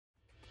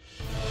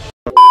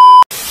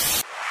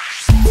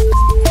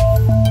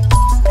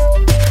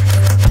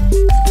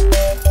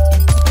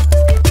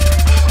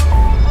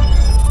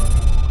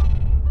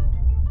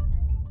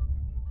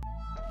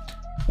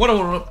What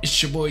up,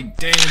 it's your boy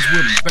Dance.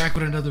 We're back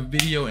with another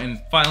video,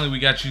 and finally we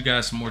got you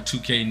guys some more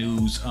 2K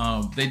news.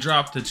 They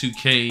dropped the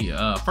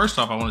 2K, first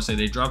off I want to say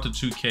they dropped the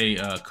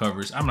 2K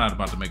covers. I'm not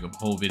about to make a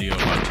whole video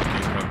about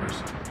 2K covers,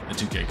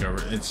 the 2K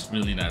cover. It's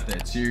really not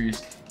that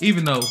serious,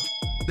 even though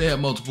they have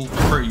multiple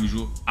per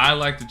usual. I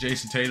like the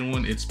Jason Tatum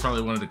one. It's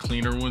probably one of the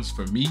cleaner ones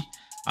for me.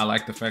 I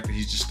like the fact that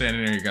he's just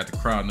standing there, you got the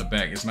crowd in the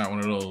back. It's not one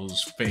of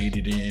those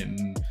faded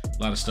in,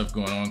 a lot of stuff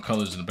going on,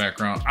 colors in the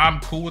background. I'm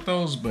cool with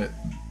those, but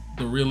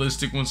the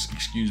realistic ones,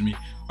 excuse me,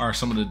 are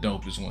some of the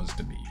dopest ones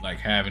to me. Like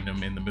having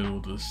them in the middle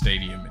of the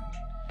stadium, and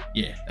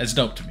yeah, that's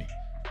dope to me.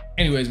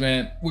 Anyways,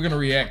 man, we're gonna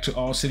react to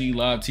All City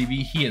Live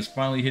TV. He has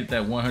finally hit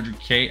that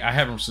 100K. I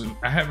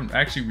haven't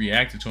actually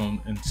reacted to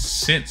him and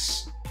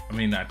since,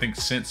 I think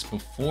since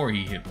before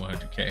he hit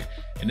 100K.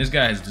 And this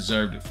guy has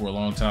deserved it for a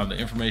long time. The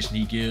information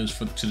he gives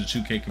to the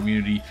 2K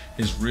community,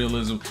 his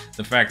realism,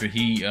 the fact that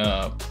he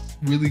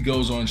really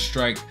goes on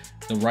strike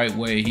the right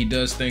way. He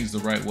does things the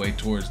right way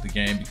towards the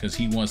game because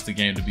he wants the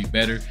game to be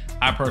better.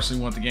 I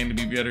personally want the game to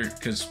be better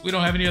because we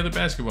don't have any other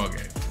basketball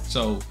game.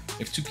 So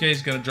if 2K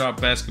is going to drop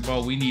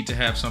basketball, we need to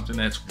have something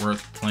that's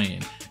worth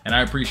playing. And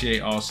I appreciate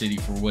All City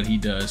for what he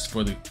does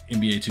for the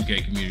NBA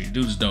 2K community.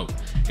 Dude's dope.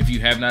 If you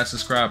have not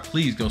subscribed,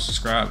 please go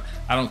subscribe.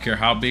 I don't care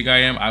how big I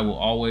am. I will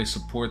always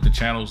support the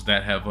channels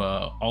that have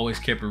always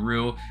kept it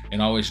real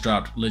and always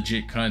dropped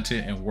legit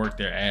content and worked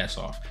their ass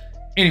off.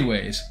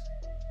 Anyways,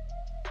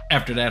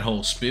 after that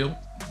whole spiel,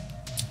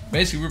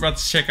 basically we're about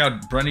to check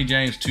out Bronny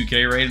James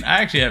 2K rating.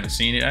 I actually haven't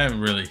seen it. I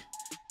haven't really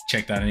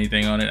checked out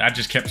anything on it. I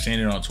just kept seeing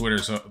it on Twitter,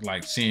 so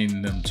like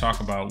seeing them talk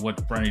about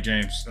what Bronny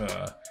James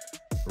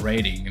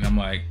rating, and I'm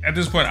like, at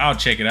this point I'll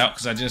check it out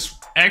because I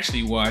just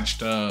actually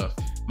watched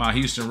my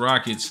Houston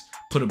Rockets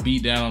put a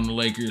beat down on the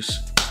Lakers.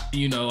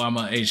 You know, I'm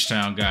a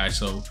H-Town guy,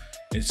 so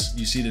it's,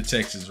 you see the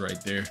Texans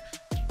right there.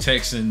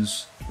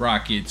 Texans,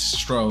 Rockets,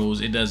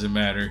 Stros, it doesn't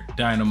matter.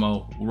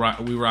 Dynamo,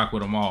 we rock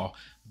with them all.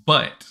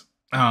 But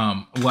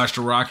watch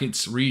the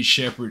Rockets. Reed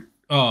Shepherd,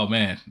 oh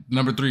man,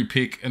 #3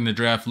 pick in the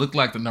draft, looked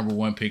like the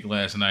 #1 pick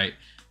last night.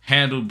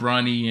 Handled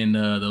Bronny and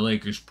the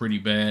Lakers pretty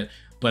bad.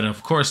 But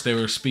of course they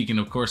were speaking,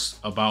 of course,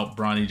 about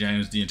Bronny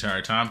James the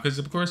entire time because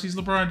of course he's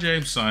LeBron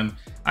James' son.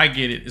 I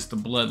get it, it's the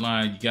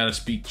bloodline. You got to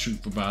speak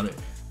truth about it.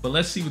 But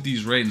let's see what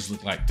these ratings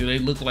look like. Do they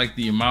look like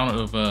the amount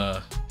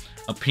of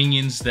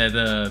opinions that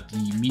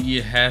the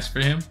media has for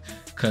him?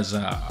 Because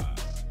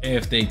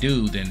if they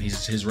do, then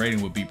his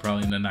rating would be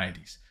probably in the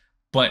 90s.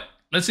 But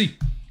let's see.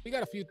 We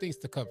got a few things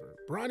to cover.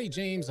 Bronny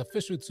James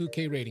official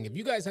 2K rating. If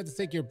you guys had to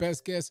take your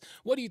best guess,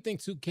 what do you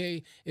think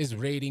 2K is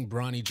rating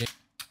Bronny James?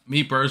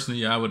 Me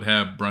personally, I would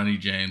have Bronny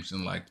James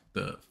in like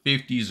the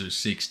 50s or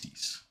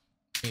 60s.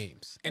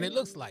 And it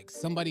looks like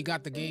somebody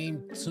got the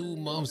game 2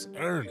 months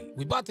early.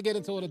 We about to get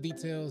into all the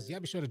details. Y'all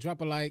be sure to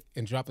drop a like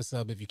and drop a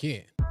sub if you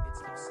can.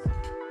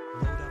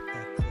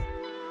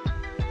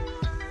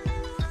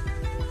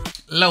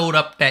 Load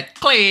up that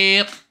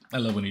clip. I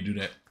love when you do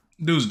that.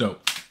 Dude's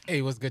dope.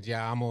 Hey, what's good,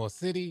 y'all? I'm All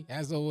City.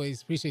 As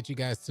always, appreciate you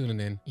guys tuning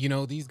in. You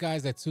know, these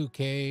guys at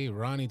 2K,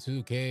 Ronnie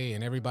 2K,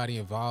 and everybody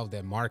involved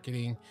at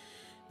marketing,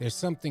 there's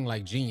something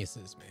like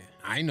geniuses, man.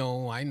 I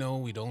know,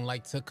 we don't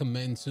like to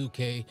commend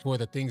 2K for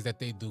the things that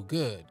they do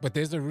good, but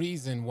there's a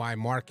reason why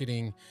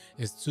marketing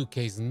is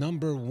 2K's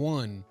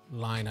 #1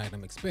 line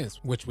item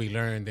expense, which we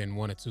learned in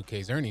one of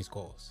 2K's earnings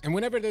calls. And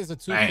whenever there's a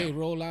 2K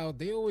rollout,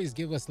 they always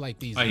give us like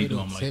these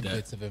little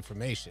tidbits of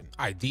information.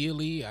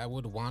 Ideally, I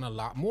would want a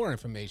lot more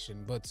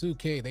information, but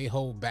 2K, they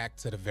hold back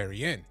to the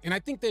very end. And I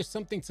think there's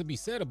something to be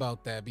said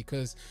about that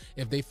because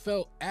if they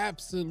felt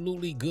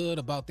absolutely good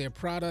about their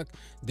product,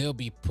 they'll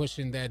be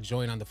pushing that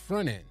joint on the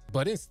front end.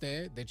 But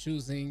instead, they're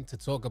choosing to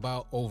talk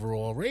about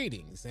overall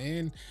ratings.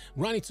 And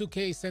Ronnie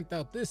 2K sent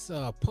out this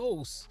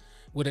post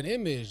with an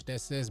image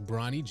that says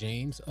Bronny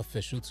James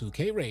official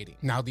 2K rating.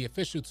 Now, the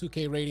official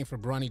 2K rating for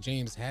Bronny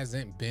James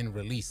hasn't been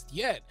released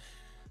yet,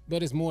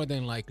 but it's more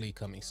than likely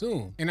coming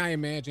soon. And I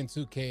imagine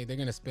 2K, they're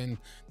gonna spend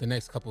the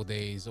next couple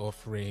days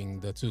offering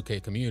the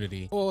 2K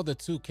community all the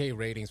 2K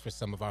ratings for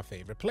some of our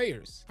favorite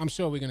players. I'm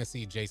sure we're gonna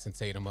see Jason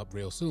Tatum up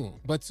real soon.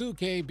 But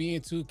 2K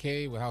being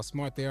 2K, with how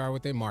smart they are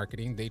with their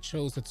marketing, they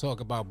chose to talk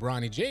about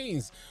Bronny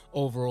James'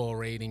 overall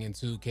rating in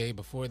 2K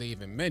before they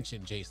even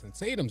mentioned Jason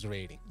Tatum's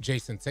rating.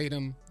 Jason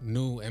Tatum,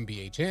 new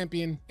NBA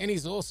champion, and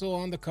he's also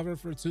on the cover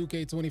for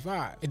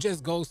 2K25. It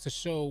just goes to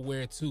show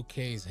where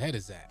 2K's head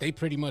is at. They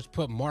pretty much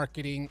put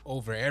marketing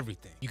over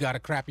everything. You got a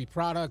crappy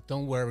product,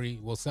 don't worry,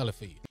 we'll sell it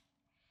for you.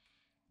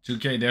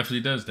 2K definitely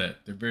does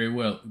that. They're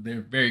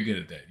very good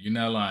at that. You're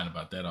not lying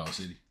about that, All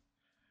City.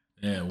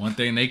 Yeah, one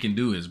thing they can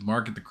do is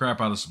market the crap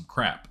out of some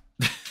crap.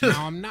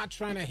 Now, I'm not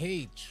trying to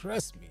hate,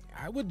 trust me.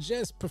 I would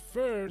just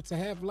prefer to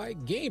have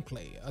like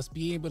gameplay, us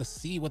be able to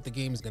see what the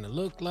game is gonna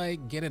look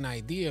like, get an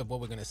idea of what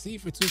we're gonna see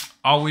for 2K.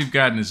 All we've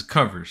gotten is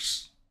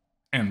covers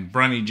and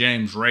Bronny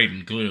James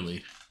rating,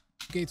 clearly.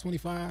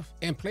 2K25,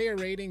 and player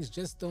ratings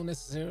just don't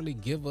necessarily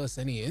give us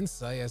any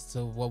insight as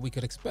to what we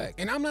could expect.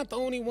 And I'm not the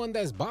only one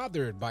that's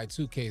bothered by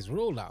 2K's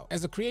rollout.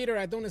 As a creator,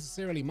 I don't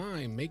necessarily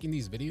mind making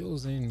these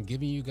videos and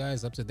giving you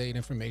guys up-to-date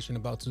information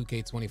about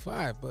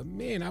 2K25, but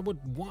man, I would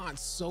want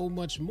so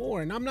much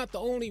more, and I'm not the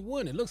only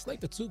one. It looks like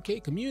the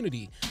 2K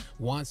community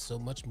wants so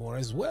much more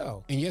as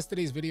well. In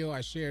yesterday's video,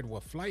 I shared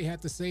what Flight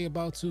had to say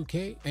about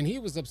 2K, and he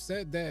was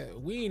upset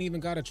that we ain't even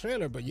got a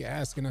trailer, but you're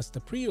asking us to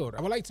pre-order.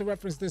 I would like to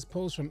reference this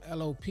post from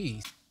LOP.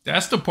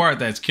 That's the part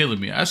that's killing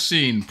me. I've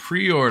seen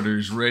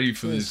pre-orders ready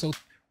for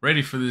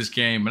this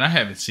game, and I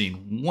haven't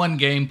seen one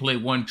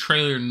gameplay, one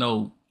trailer,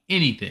 no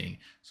anything.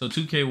 So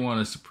 2K want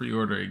us to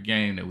pre-order a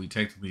game that we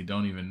technically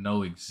don't even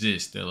know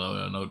exists.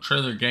 No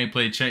trailer,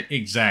 gameplay change.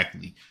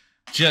 Exactly.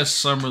 Just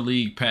Summer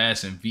League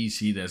Pass and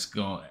VC that's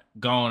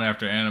gone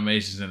after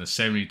animations and a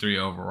 73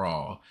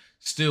 overall.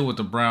 Still with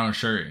the brown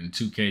shirt and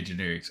 2K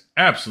generics.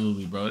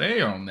 Absolutely, bro.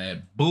 They on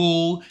that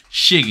bull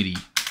shiggity.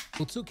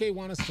 Well, 2K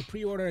want us to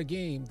pre-order a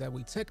game that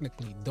we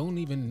technically don't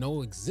even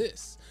know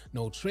exists.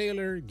 No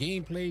trailer,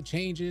 gameplay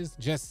changes,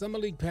 just Summer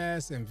League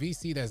Pass and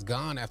VC that's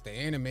gone after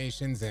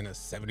animations and a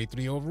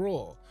 73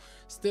 overall.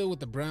 Still with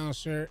the brown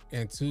shirt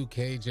and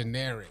 2K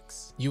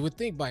generics. You would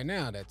think by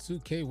now that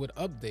 2K would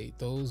update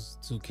those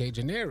 2K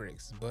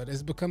generics, but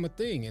it's become a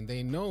thing, and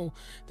they know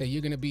that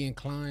you're going to be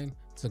inclined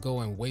to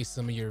go and waste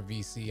some of your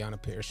VC on a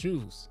pair of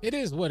shoes. It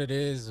is what it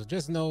is.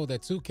 Just know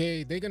that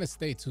 2K, they're gonna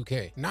stay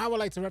 2K. Now I would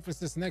like to reference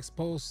this next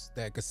post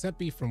that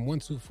Giuseppe from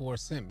 124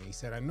 sent me. He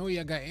said, I know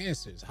y'all got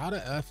answers. How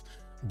the F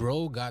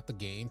bro got the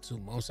game 2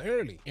 months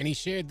early? And he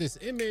shared this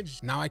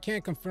image. Now I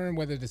can't confirm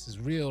whether this is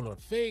real or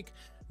fake,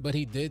 but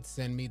he did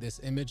send me this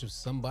image of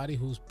somebody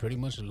who's pretty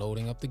much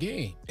loading up the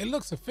game. It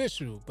looks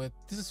official, but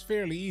this is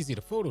fairly easy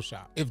to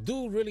Photoshop. If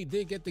dude really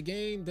did get the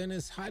game, then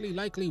it's highly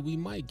likely we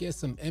might get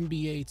some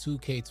NBA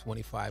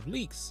 2K25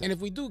 leaks. And if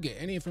we do get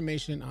any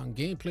information on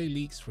gameplay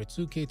leaks for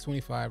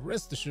 2K25,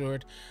 rest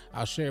assured,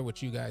 I'll share it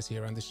with you guys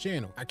here on this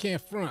channel. I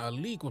can't front, a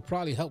leak would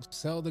probably help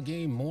sell the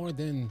game more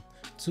than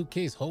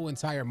 2K's whole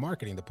entire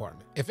marketing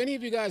department. If any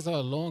of you guys are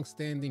a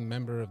long-standing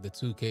member of the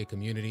 2K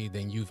community,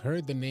 then you've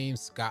heard the name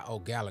Scott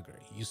O'Gallagher.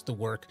 He used to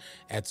work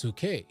at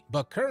 2K,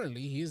 but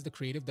currently he is the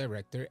creative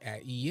director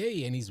at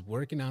EA, and he's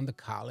working on the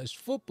college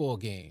football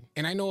game.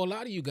 And I know a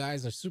lot of you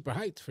guys are super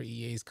hyped for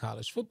EA's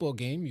college football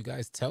game. You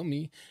guys tell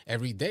me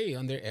every day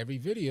under every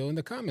video in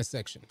the comment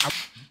section.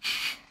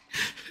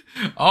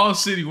 All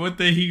City, one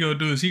thing he gonna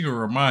do is he gonna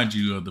remind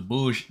you of the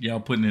bullshit y'all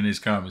putting in his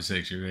comment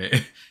section,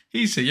 man.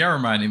 He said y'all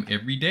remind him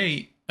every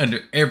day under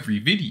every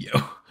video.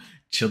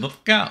 Chill the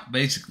fuck out,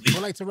 basically.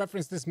 I'd like to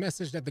reference this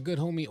message that the good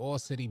homie All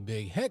City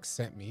Big Hex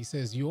sent me. He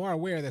says, you are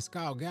aware that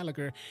Scott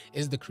Gallagher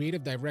is the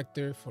creative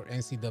director for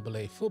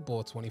NCAA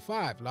Football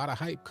 25. A lot of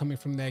hype coming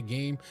from that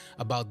game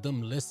about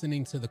them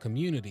listening to the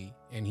community,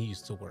 and he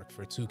used to work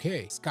for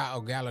 2K. Scott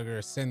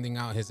O'Gallagher sending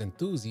out his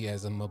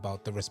enthusiasm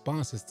about the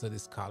responses to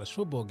this college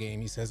football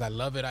game. He says, I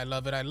love it, I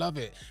love it, I love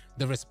it.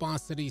 The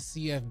response to these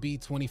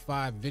CFB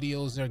 25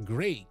 videos are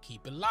great.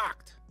 Keep it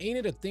locked. Ain't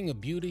it a thing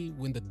of beauty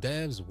when the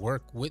devs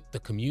work with the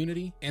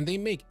community and they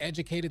make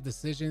educated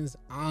decisions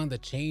on the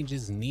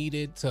changes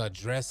needed to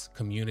address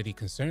community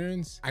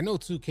concerns? I know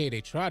 2K, they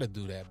try to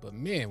do that, but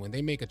man, when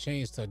they make a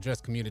change to address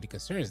community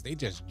concerns, they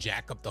just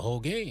jack up the whole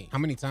game. How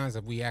many times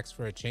have we asked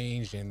for a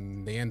change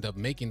and they end up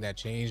making that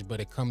change, but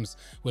it comes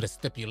with a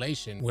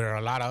stipulation where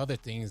a lot of other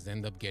things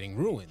end up getting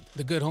ruined?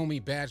 The good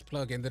homie Badge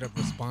Plug ended up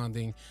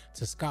responding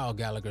to Scott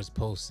Gallagher's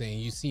post saying,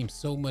 you seem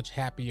so much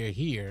happier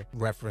here,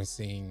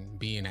 referencing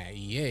being at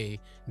EA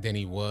than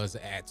he was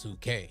at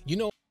 2K. You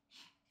know,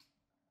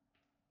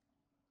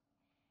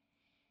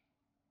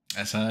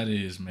 that's how it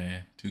is,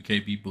 man.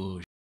 2K be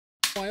bullshit.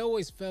 I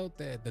always felt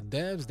that the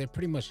devs, they're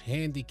pretty much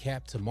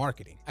handicapped to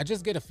marketing. I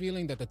just get a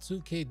feeling that the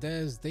 2K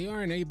devs, they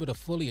aren't able to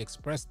fully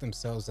express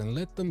themselves and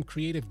let them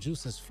creative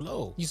juices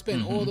flow. You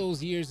spend all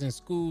those years in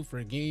school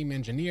for game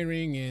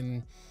engineering,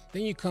 and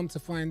then you come to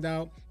find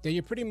out that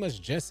you're pretty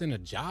much just in a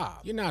job.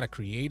 You're not a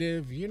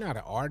creative, you're not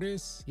an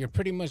artist. You're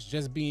pretty much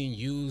just being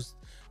used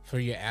for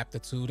your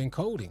aptitude in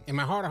coding. In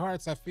my heart of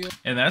hearts, I feel,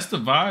 and that's the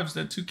vibes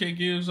that 2K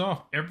gives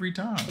off every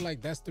time. I feel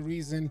like that's the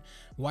reason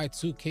why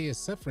 2K is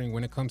suffering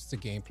when it comes to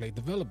gameplay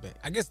development.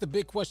 I guess the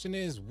big question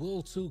is,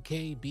 will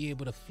 2K be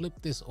able to flip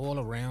this all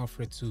around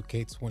for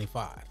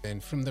 2K25?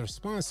 And from the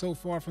response so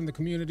far from the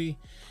community,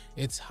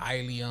 it's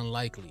highly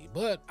unlikely,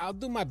 but I'll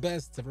do my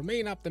best to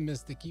remain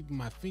optimistic, keeping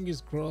my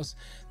fingers crossed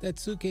that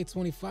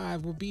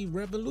 2K25 will be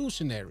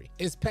revolutionary.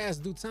 It's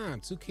past due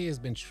time. 2K has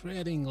been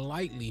treading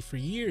lightly for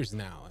years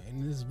now,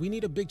 and we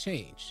need a big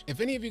change.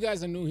 If any of you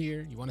guys are new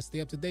here, you want to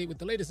stay up to date with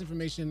the latest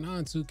information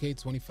on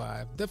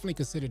 2K25, definitely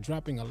consider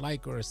dropping a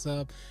like or a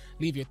sub.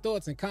 Leave your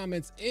thoughts and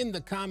comments in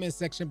the comment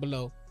section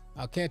below.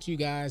 I'll catch you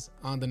guys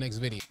on the next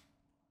video.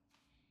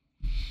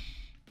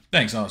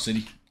 Thanks, All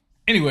City.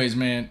 Anyways,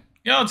 man,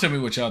 y'all tell me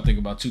what y'all think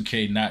about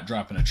 2K not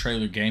dropping a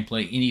trailer,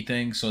 gameplay,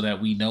 anything, so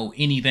that we know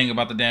anything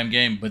about the damn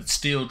game, but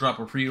still drop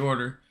a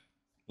pre-order.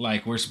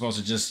 Like, we're supposed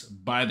to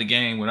just buy the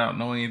game without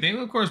knowing anything.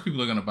 Of course,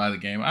 people are going to buy the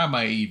game. I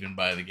might even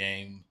buy the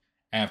game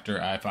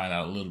after I find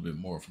out a little bit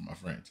more from my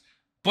friends.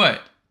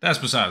 But that's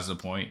besides the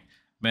point.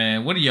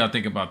 Man, what do y'all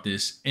think about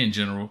this in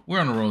general?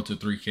 We're on the road to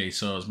 3K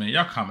subs, man.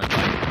 Y'all comment,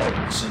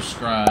 like,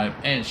 subscribe,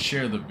 and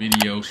share the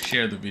video.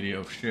 Share the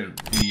video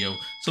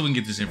so we can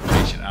get this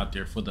information out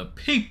there for the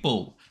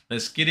people.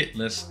 Let's get it.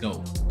 Let's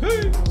go.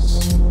 Peace.